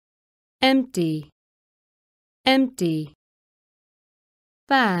empty, empty.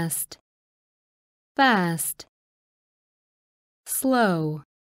 Fast, fast. Slow,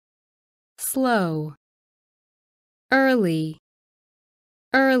 slow. Early,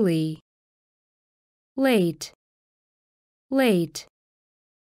 early. Late, late.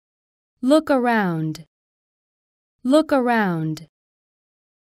 Look around, look around.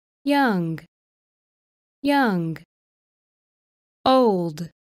 Young, young. Old,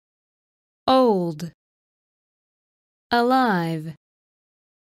 old. Alive,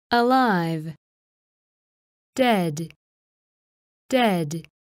 alive. Dead, dead.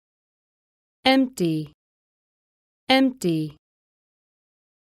 Empty, empty.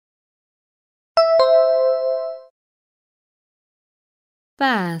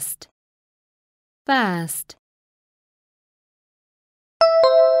 Fast, fast.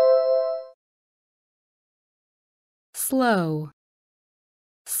 Slow,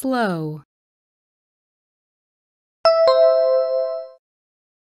 slow.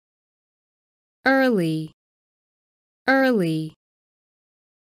 Early, early.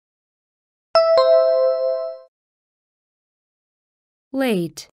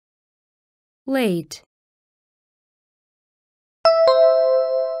 Late, late.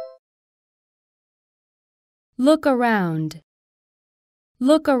 Look around,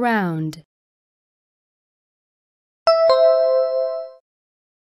 look around.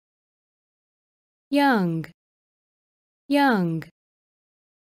 Young, young.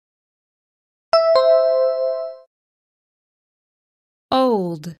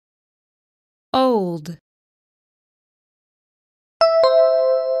 Old, old.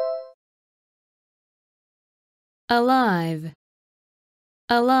 Alive,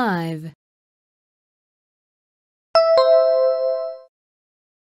 alive.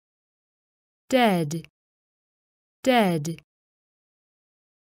 Dead, dead.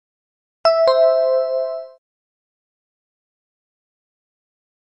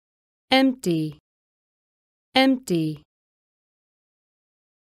 Empty, empty.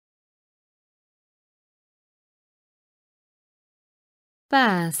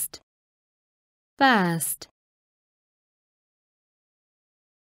 Fast, fast.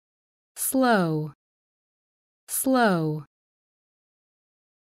 Slow, slow.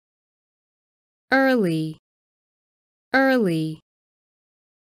 Early, early.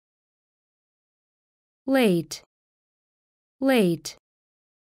 Late, late.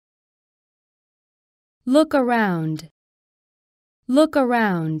 Look around, look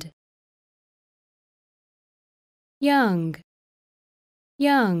around. Young,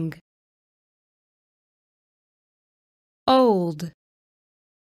 young. Old,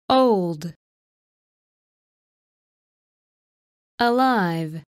 old.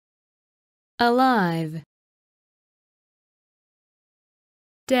 Alive, alive.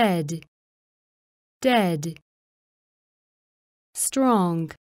 Dead, dead.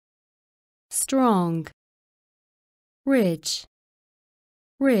 Strong, strong. Rich,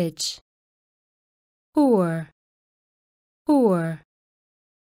 rich. Poor, poor.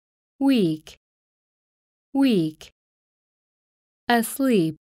 Weak, weak.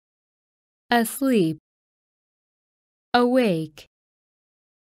 Asleep, asleep. Awake,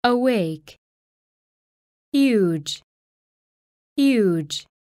 awake. Huge, huge.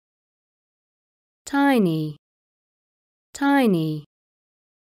 Tiny, tiny.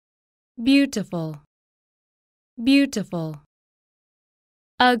 Beautiful, beautiful.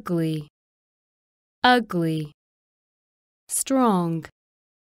 Ugly, ugly. Strong,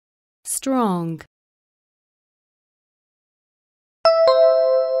 strong.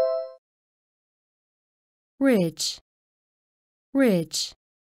 Rich, rich.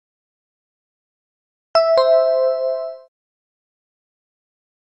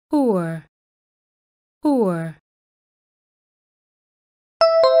 Poor, poor.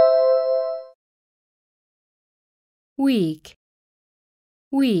 Weak,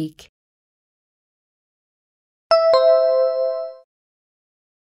 weak.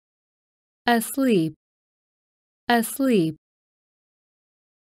 Asleep, asleep.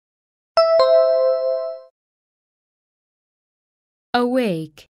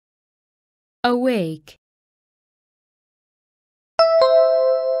 Awake, awake.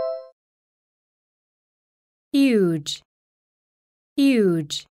 Huge,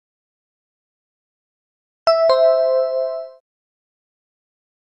 huge.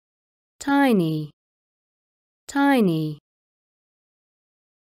 Tiny, tiny.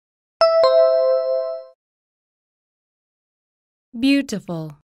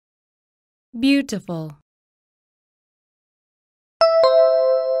 Beautiful, beautiful.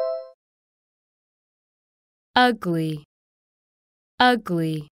 Ugly,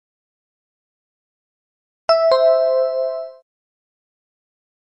 ugly.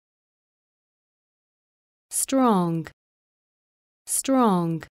 strong,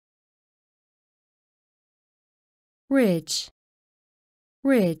 strong. Rich,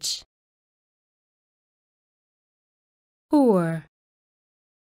 rich. Poor,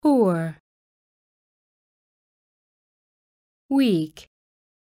 poor. Weak,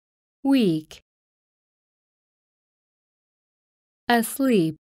 weak.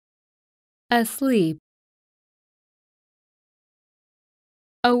 Asleep, asleep.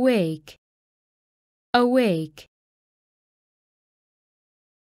 Awake, awake.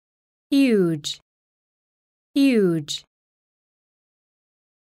 Huge, huge.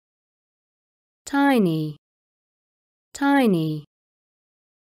 Tiny, tiny.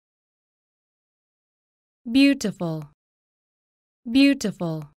 Beautiful,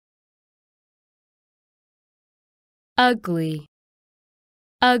 beautiful. Ugly,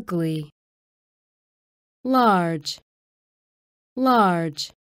 ugly. Large,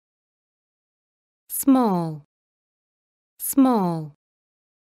 large. Small, small.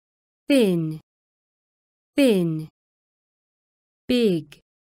 Thin, thin. Big,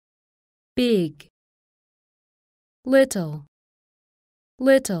 big. Little,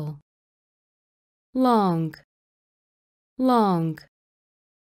 little. Long, long.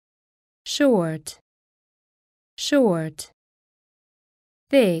 Short, short.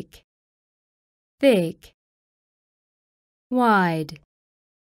 Thick, thick. Wide,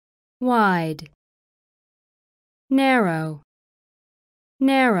 wide. Narrow,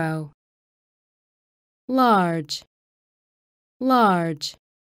 narrow. Large, large.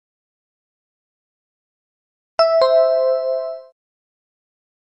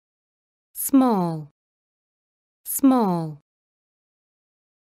 Small, small.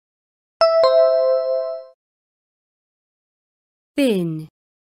 Thin,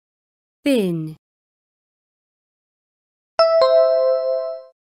 thin.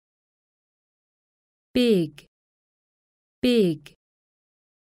 Big, big.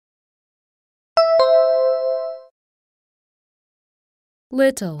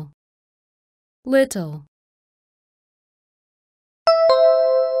 Little, little.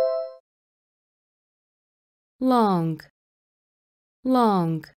 Long,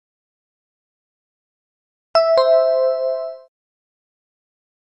 long.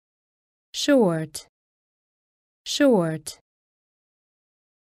 Short, short.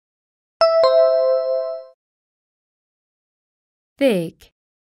 Thick,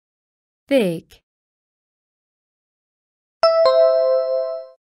 thick.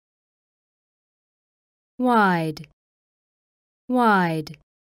 Wide, wide.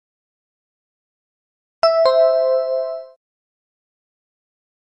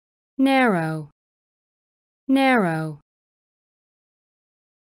 Narrow, narrow.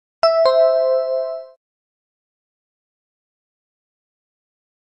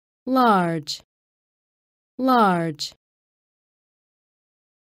 Large, large.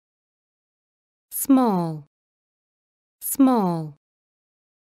 Small, small.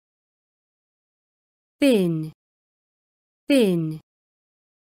 Thin, thin.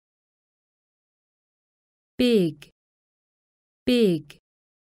 Big, big.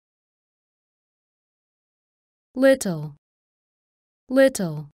 Little,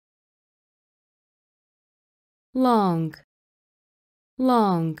 little. Long,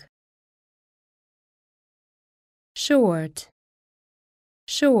 long. Short,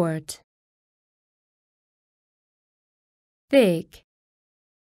 short. Thick,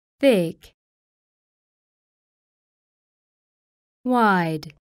 thick.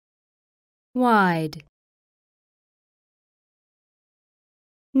 Wide, wide.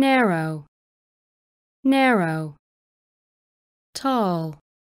 Narrow, narrow. Tall,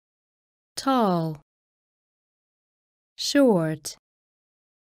 tall. Short,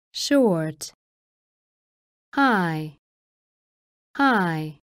 short. High,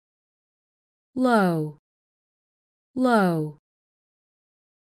 high. Low, low.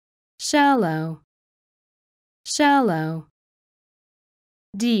 Shallow, shallow.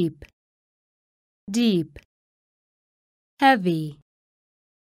 Deep, deep. Heavy,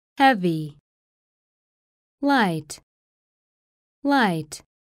 heavy. Light, light.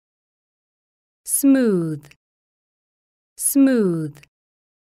 Smooth, smooth.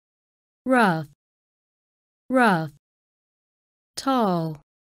 Rough, rough. Tall,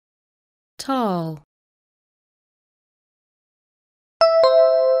 tall.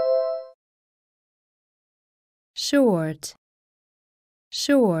 Short,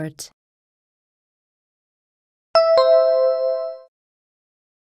 short.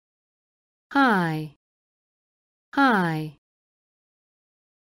 High, high.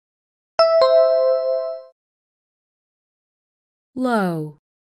 Low,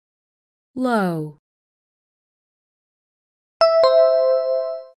 low.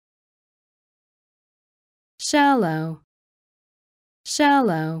 shallow,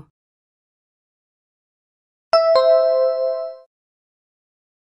 shallow.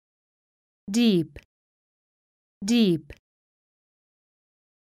 Deep, deep.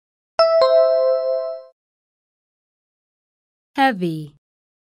 Heavy,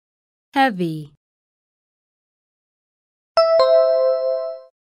 heavy.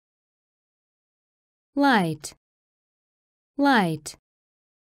 Light, light.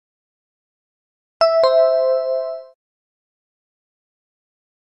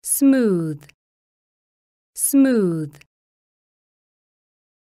 Smooth, smooth.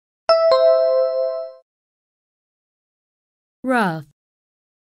 Rough,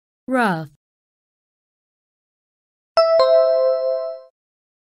 rough.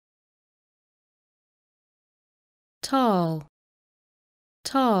 Tall,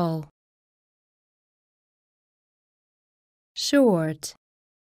 tall. Short,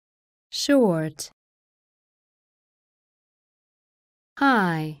 short.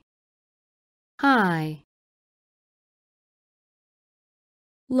 High, high.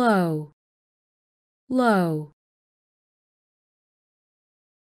 Low, low.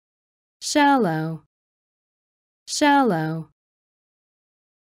 Shallow, shallow.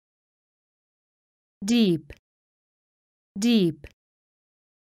 Deep, deep.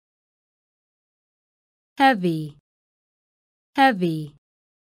 Heavy, heavy.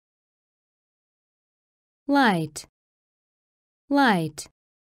 Light, light.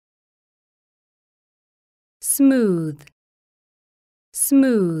 Smooth,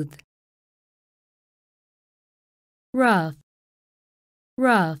 smooth. Rough,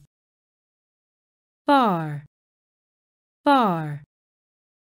 rough. Far, far.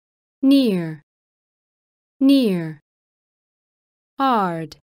 Near, near.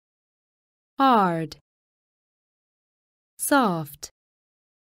 Hard, hard. Soft,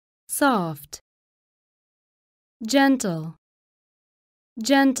 soft. Gentle,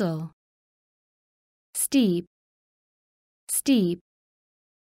 gentle. Steep, steep.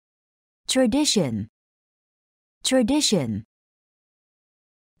 Tradition, tradition.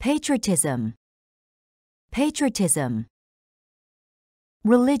 Patriotism, patriotism.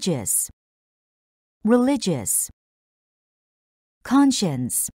 Religious, religious.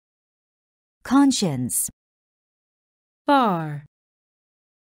 Conscience, conscience. Far,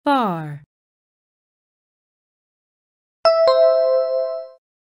 far.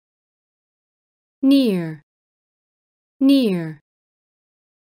 Near, near.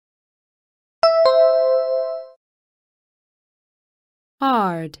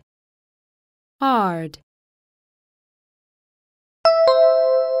 Hard, hard.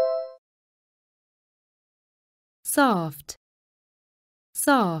 Soft,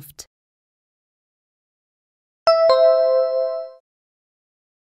 soft.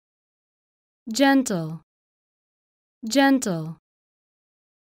 Gentle, gentle.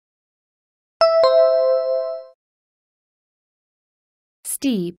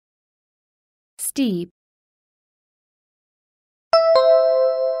 Steep, steep.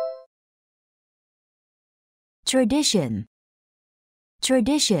 Tradition,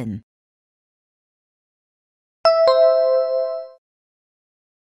 tradition.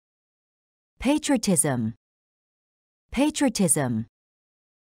 Patriotism, patriotism.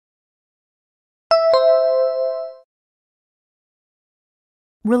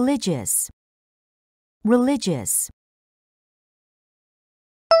 Religious, religious.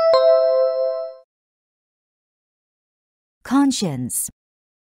 Conscience,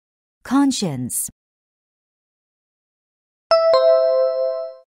 conscience.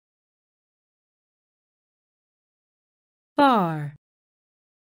 Far,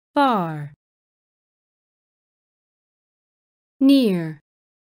 far. Near,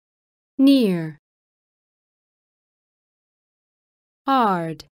 near.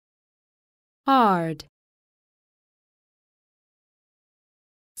 Hard, hard.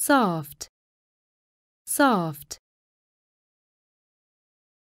 Soft, soft.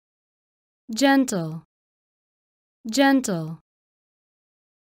 Gentle, gentle.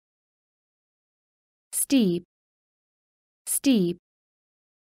 Steep, steep.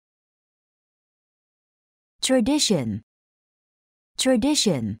 Tradition,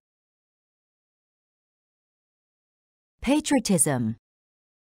 tradition. Patriotism,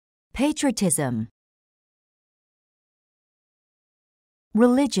 patriotism.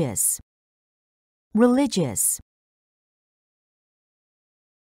 Religious, religious.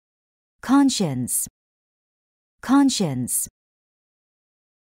 Conscience, conscience.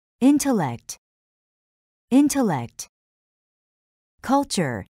 Intellect, intellect.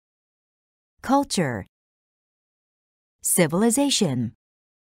 Culture, culture. Civilization,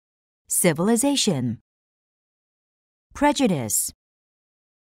 civilization. prejudice,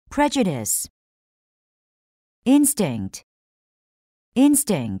 prejudice. Instinct,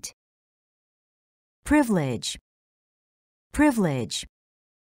 instinct. Privilege, privilege.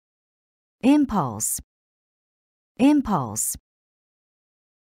 Impulse, impulse.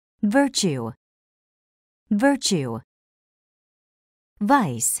 Virtue, virtue.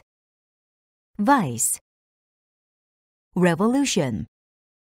 Vice, vice. Revolution,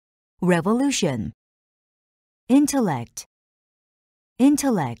 revolution. Intellect,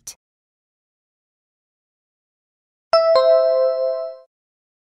 intellect.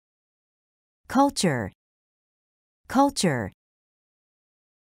 Culture, culture.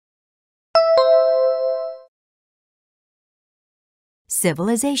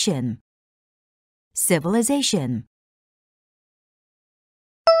 Civilization, civilization.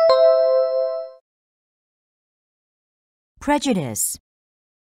 Prejudice,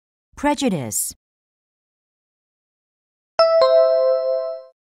 prejudice.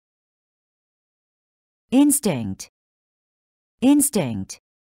 Instinct, instinct.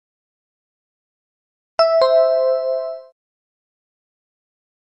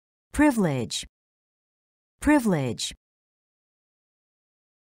 Privilege, privilege.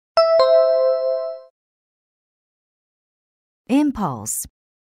 Impulse,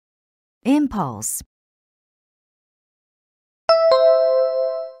 impulse.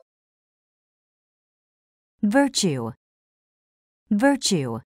 Virtue,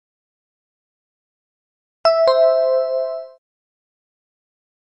 virtue.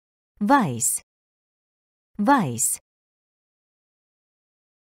 Vice, vice.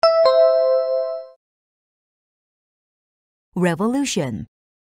 Revolution,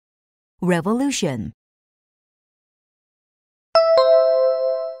 revolution.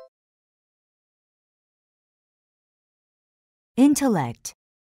 Intellect,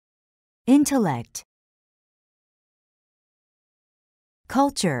 intellect.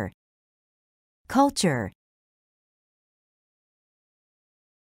 Culture, culture.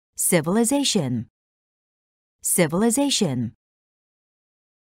 Civilization, civilization.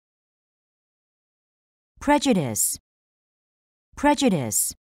 Prejudice,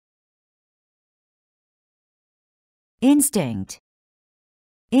 prejudice. Instinct,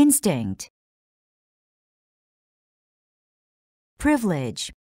 instinct.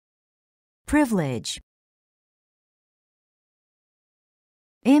 Privilege, privilege.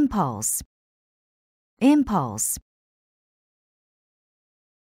 Impulse, impulse.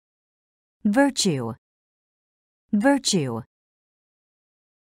 Virtue, virtue.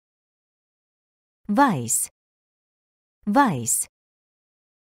 Vice, vice.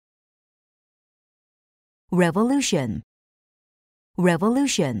 Revolution,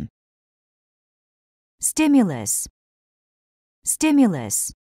 revolution. Stimulus,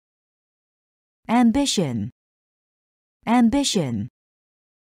 stimulus. Ambition, ambition.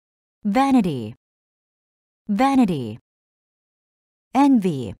 Vanity, vanity.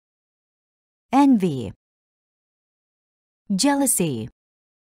 Envy, envy. Jealousy,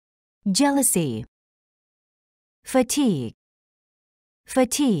 jealousy. Fatigue,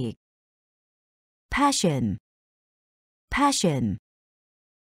 fatigue. Passion, passion.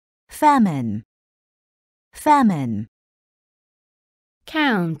 Famine, famine.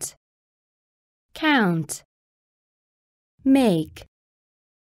 Count, count. Make,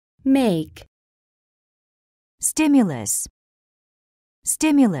 make. Stimulus,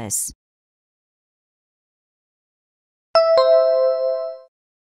 stimulus.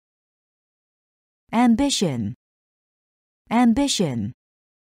 Ambition, ambition.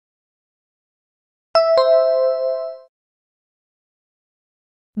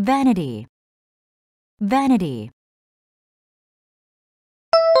 Vanity, vanity.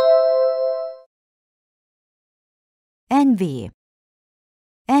 Envy,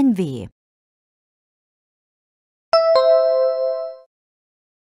 envy.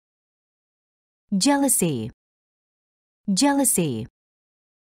 Jealousy, jealousy.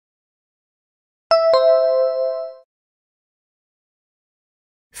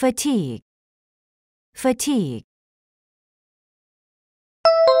 Fatigue, fatigue.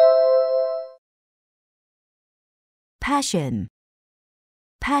 Passion,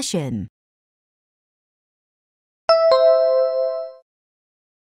 passion.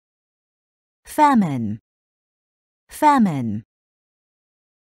 Famine, famine.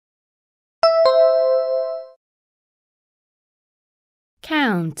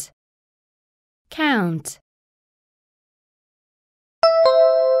 Count, count.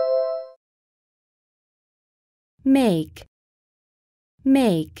 Make,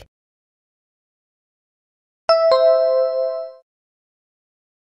 make.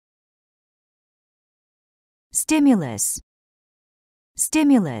 stimulus,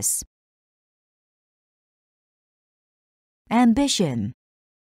 stimulus. Ambition,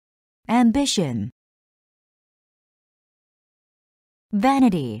 ambition.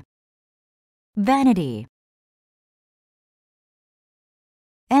 Vanity, vanity.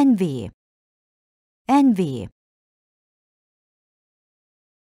 Envy, envy.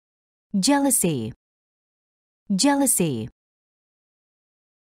 Jealousy, jealousy.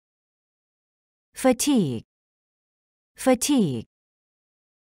 Fatigue, fatigue.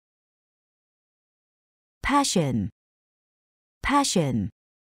 Passion, passion.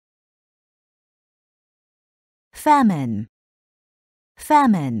 Famine,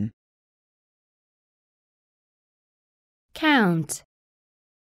 famine. Count,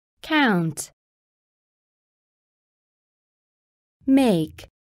 count. Make,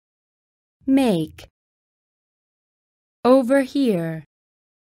 make. Over here,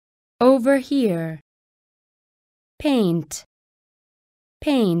 over here. Paint,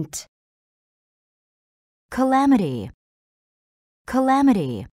 paint. Calamity,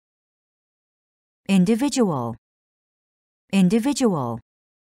 calamity. Individual, individual.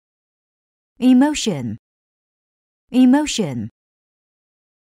 Emotion, emotion.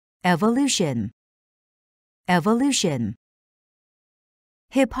 Evolution, evolution.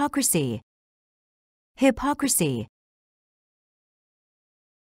 Hypocrisy, hypocrisy.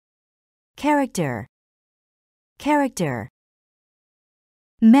 Character, character.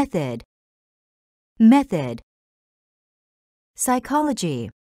 Method, method. Psychology,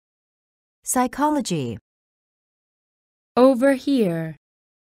 psychology. Over here,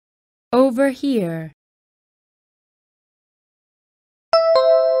 over here.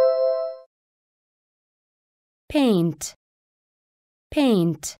 Paint,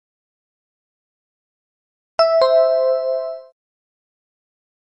 paint.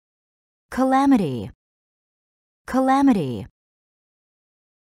 Calamity, calamity.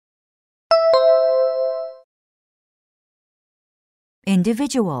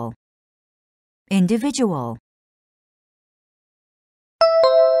 Individual, individual.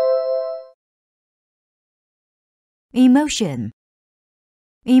 Emotion,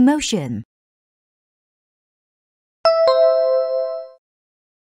 emotion.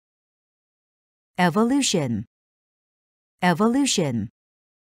 Evolution, evolution.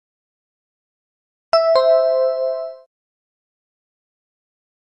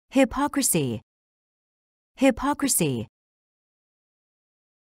 Hypocrisy, hypocrisy.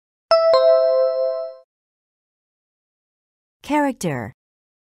 Character,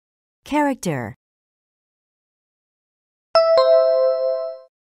 character.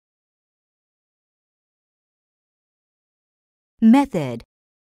 Method,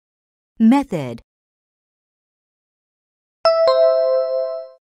 method.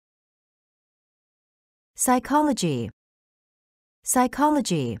 Psychology,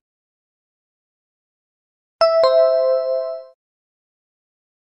 psychology.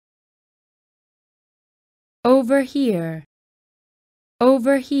 Over here,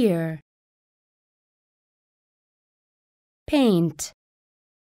 over here. Paint,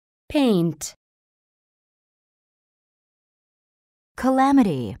 paint.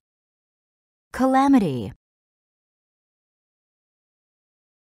 Calamity, calamity.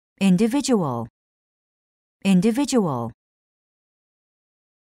 Individual, individual.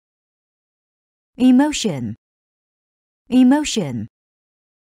 Emotion, emotion.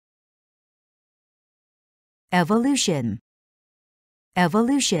 Evolution,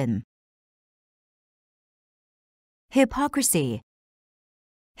 evolution. Hypocrisy,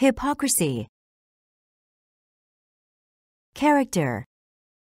 hypocrisy. Character,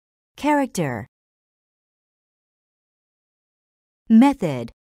 character.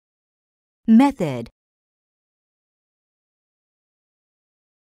 Method, method.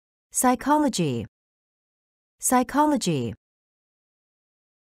 Psychology, psychology.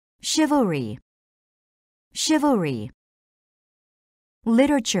 Chivalry, chivalry.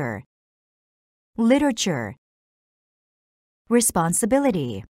 Literature, literature.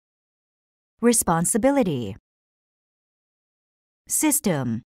 Responsibility, responsibility.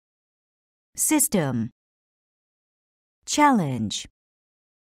 System, system. Challenge,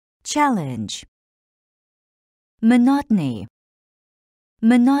 challenge. Monotony,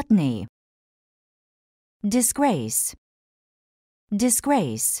 monotony. Disgrace,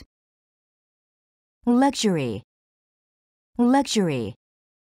 disgrace. Luxury, luxury.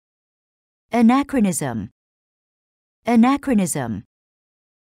 Anachronism, anachronism.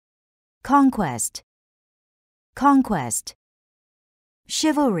 Conquest, conquest.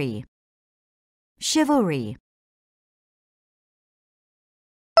 Chivalry, chivalry.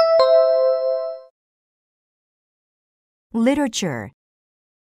 literature,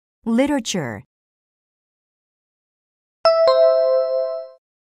 literature.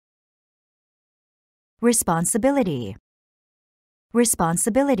 Responsibility,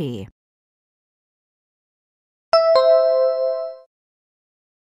 responsibility.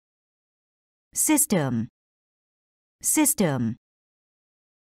 System, system.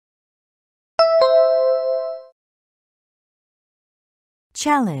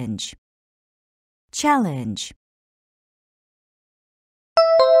 Challenge, challenge.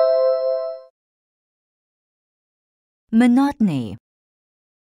 Monotony,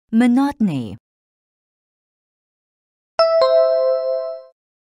 monotony.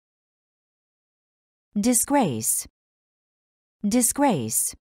 Disgrace,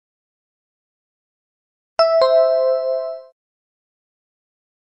 disgrace.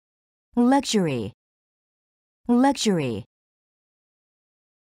 Luxury, luxury.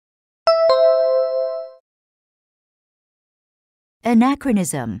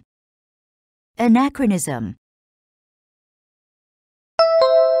 Anachronism, anachronism.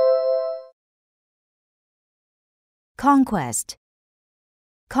 Conquest,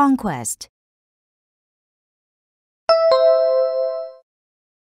 conquest.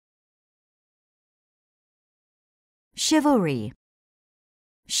 Chivalry,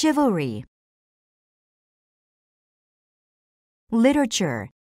 chivalry. Literature,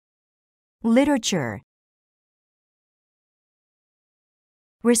 literature.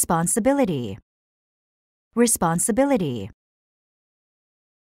 Responsibility, responsibility.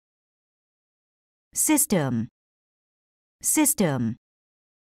 System, system.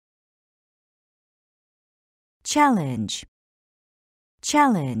 Challenge,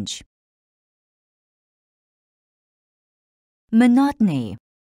 challenge. Monotony,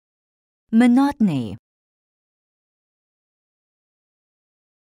 monotony.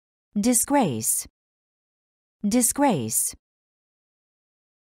 Disgrace, disgrace.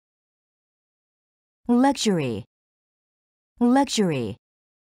 Luxury, luxury.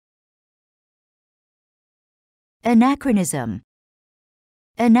 Anachronism,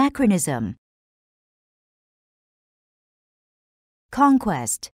 anachronism.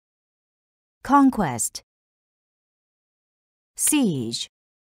 Conquest, conquest. Siege,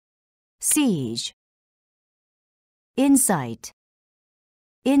 siege. Insight,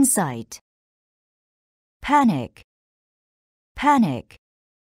 insight. Panic, panic.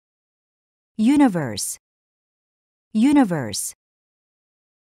 Universe, universe.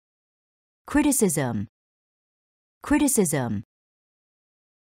 Criticism, criticism.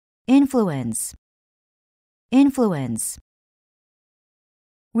 Influence, influence.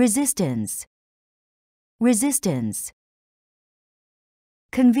 Resistance, resistance.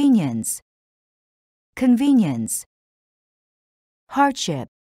 Convenience, convenience. Hardship,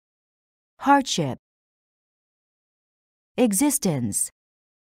 hardship. Existence,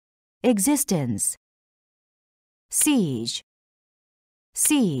 existence. Siege,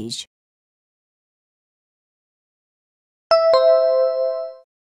 siege.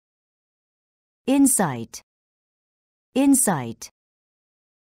 Insight, insight.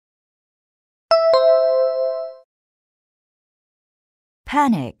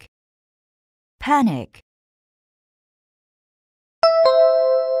 Panic, panic.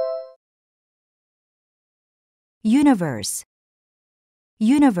 Universe,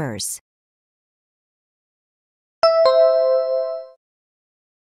 universe.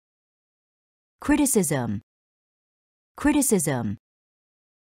 Criticism, criticism.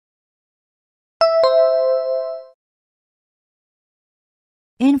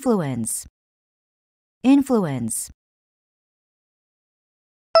 Influence, influence.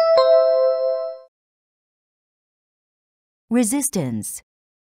 Resistance,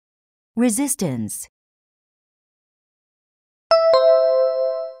 resistance.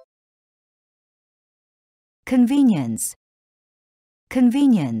 Convenience,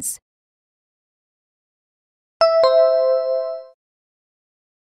 convenience.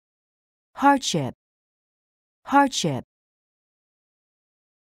 Hardship, hardship.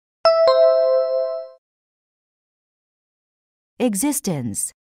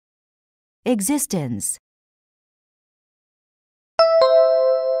 Existence, existence.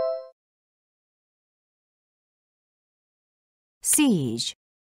 Siege,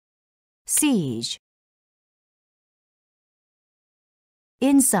 siege.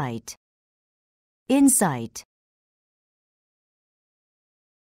 Insight, insight.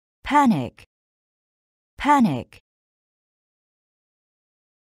 Panic, panic.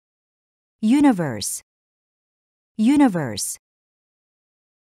 Universe, universe.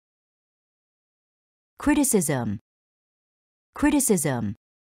 Criticism, criticism.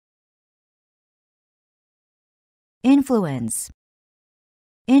 influence,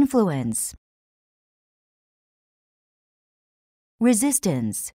 influence.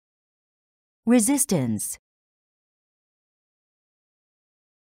 Resistance, resistance.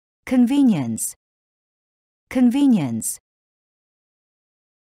 Convenience, convenience.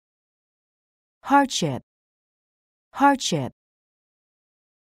 Hardship, hardship.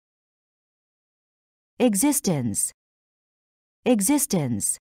 Existence,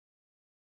 existence.